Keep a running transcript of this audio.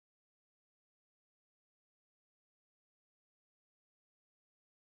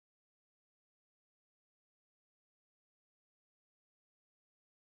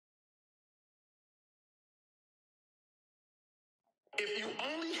If you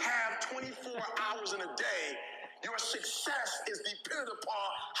only have 24 hours in a day, your success is dependent upon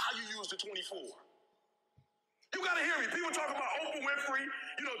how you use the 24. You gotta hear me. People talk about Oprah Winfrey,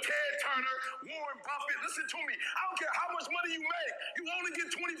 Ted Turner, Warren Buffett. Listen to me. I don't care how much money you make. You only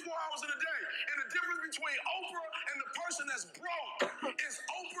get 24 hours in a day. And the difference between Oprah and the person that's broke is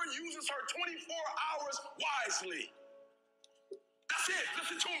Oprah uses her 24 hours wisely. That's it.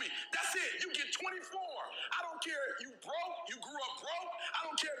 Listen to me. That's it. You get 24. I don't care if you broke, you grew up broke. I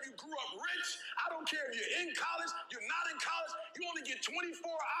don't care if you grew up rich. I don't care if you're in college, you're not in college. You only get 24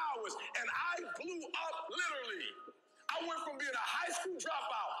 hours. And I blew up literally. I went from being a high school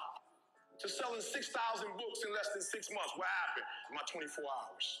dropout to selling 6,000 books in less than 6 months. What happened? My 24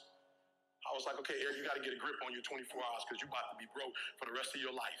 hours. I was like, okay, Eric, you got to get a grip on your 24 hours because you're about to be broke for the rest of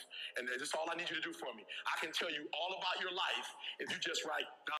your life. And that's all I need you to do for me. I can tell you all about your life if you just write down